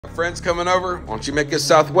friends coming over? Why don't you make a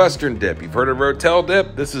Southwestern dip? You've heard of Rotel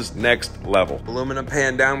dip? This is next level. Aluminum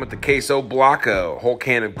pan down with the queso blanco, a whole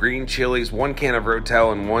can of green chilies, 1 can of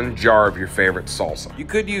Rotel, and 1 jar of your favorite salsa. You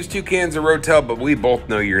could use 2 cans of Rotel, but we both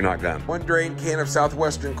know you're not gonna. 1 drained can of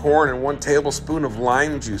Southwestern corn and 1 tablespoon of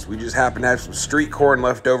lime juice. We just happen to have some street corn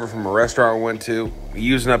left over from a restaurant we went to. We're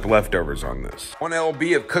using up leftovers on this. 1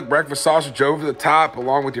 lb of cooked breakfast sausage over the top,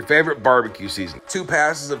 along with your favorite barbecue seasoning. 2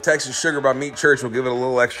 passes of Texas Sugar by Meat Church will give it a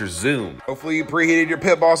little extra zoom. Hopefully you preheated your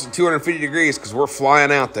pit boss at 250 degrees because we're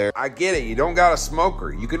flying out there. I get it, you don't got a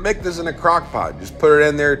smoker. You could make this in a crock pot. Just put it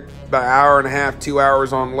in there about 1.5 hours, 2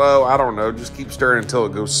 hours on low. I don't know, just keep stirring until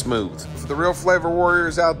it goes smooth. For the real flavor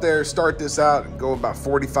warriors out there, start this out and go about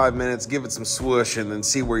 45 minutes, give it some swoosh, and then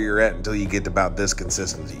see where you're at until you get to about this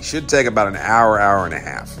consistency. It should take about an hour, hour and a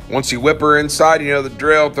half. Once you whip her inside, you know the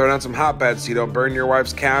drill. Throw down some hot pads so you don't burn your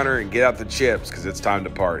wife's counter and get out the chips because it's time to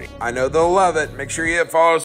party. I know they'll love it. Make sure you hit follow